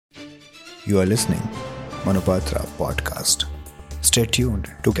You are listening Manupatra podcast. Stay tuned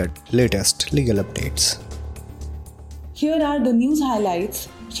to get latest legal updates. Here are the news highlights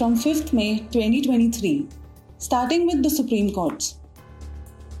from 5th May 2023, starting with the Supreme Court.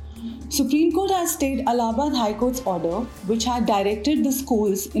 Supreme Court has stayed Allahabad High Court's order, which had directed the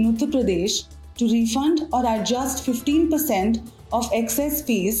schools in Uttar Pradesh to refund or adjust 15% of excess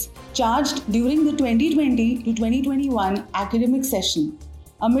fees charged during the 2020 to 2021 academic session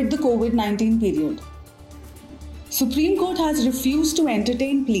amid the Covid-19 period. Supreme Court has refused to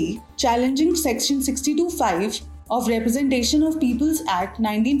entertain plea challenging Section 62(5) of Representation of People's Act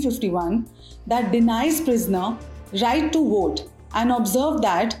 1951 that denies prisoner right to vote and observed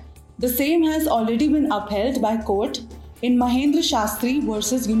that the same has already been upheld by court in Mahendra Shastri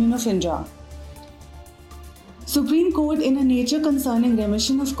versus Union of India. Supreme Court, in a nature concerning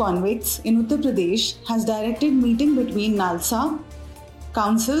remission of convicts in Uttar Pradesh, has directed meeting between NALSA,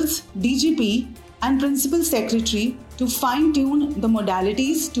 councils, DGP and Principal Secretary to fine-tune the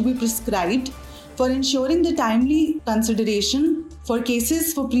modalities to be prescribed for ensuring the timely consideration for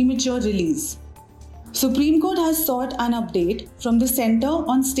cases for premature release. Supreme Court has sought an update from the Centre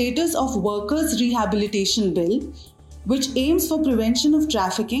on Status of Workers' Rehabilitation Bill, which aims for prevention of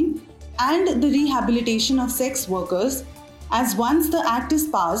trafficking and the rehabilitation of sex workers, as once the Act is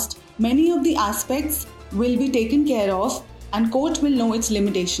passed, many of the aspects will be taken care of and court will know its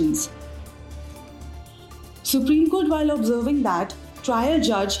limitations. Supreme Court, while observing that trial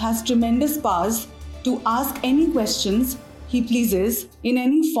judge has tremendous powers to ask any questions he pleases in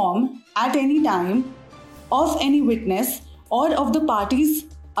any form, at any time, of any witness or of the parties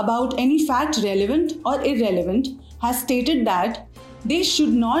about any fact relevant or irrelevant, has stated that they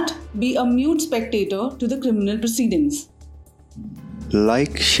should not be a mute spectator to the criminal proceedings.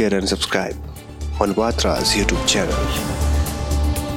 Like, share and subscribe on Manupattra's YouTube channel.